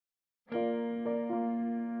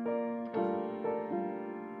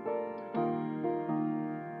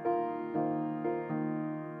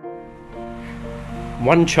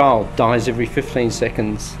One child dies every 15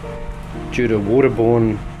 seconds due to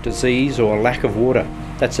waterborne disease or lack of water.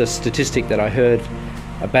 That's a statistic that I heard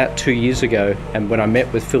about 2 years ago, and when I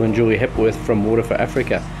met with Phil and Julie Hepworth from Water for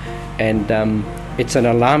Africa. And it's an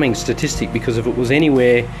alarming statistic, because if it was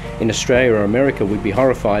anywhere in Australia or America we'd be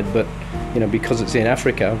horrified, but because it's in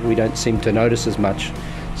Africa we don't seem to notice as much.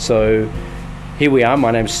 So here we are. My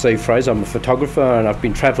name's Steve Fraser. I'm a photographer, and I've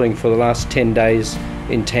been travelling for the last 10 days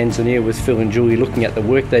in Tanzania with Phil and Julie, looking at the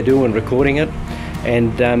work they do and recording it,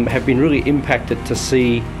 and have been really impacted to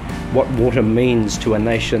see what water means to a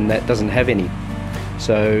nation that doesn't have any.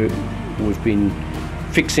 So we've been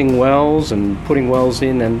fixing wells and putting wells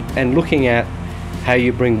in, and looking at how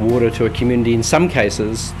you bring water to a community. In some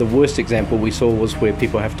cases, the worst example we saw was where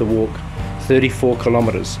people have to walk 34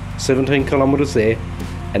 kilometres, 17 kilometres there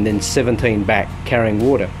and then 17 back, carrying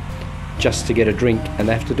water just to get a drink, and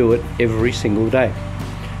they have to do it every single day.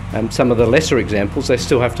 Some of the lesser examples, they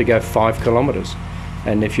still have to go 5 kilometres,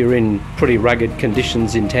 and if you're in pretty rugged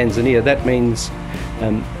conditions in Tanzania, that means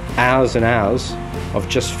hours and hours of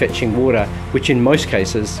just fetching water, which in most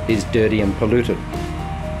cases is dirty and polluted.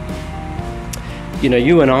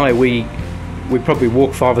 You and I, we probably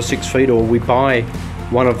walk 5 or 6 feet, or we buy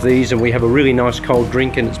one of these and we have a really nice cold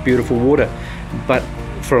drink and it's beautiful water. But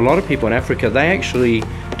for a lot of people in Africa, they actually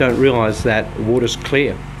don't realise that water's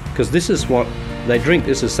clear, because this is what they drink.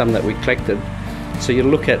 This is some that we collected. So you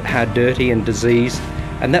look at how dirty and diseased,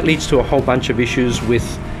 and that leads to a whole bunch of issues with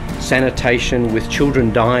sanitation, with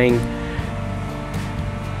children dying.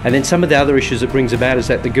 And then some of the other issues it brings about is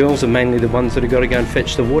that the girls are mainly the ones that have got to go and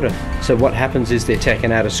fetch the water. So what happens is they're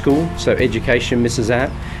taken out of school, so education misses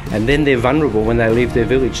out, and then they're vulnerable when they leave their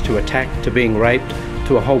village to attack, to being raped,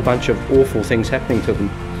 to a whole bunch of awful things happening to them.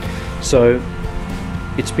 So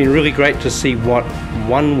it's been really great to see what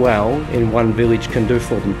one well in one village can do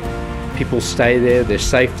for them. People stay there, they're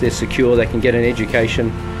safe, they're secure, they can get an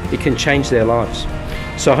education. It can change their lives.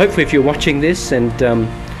 So hopefully if you're watching this and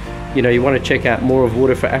you want to check out more of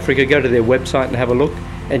Water for Africa, go to their website and have a look,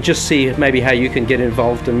 and just see maybe how you can get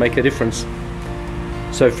involved and make a difference.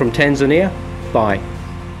 So from Tanzania, bye.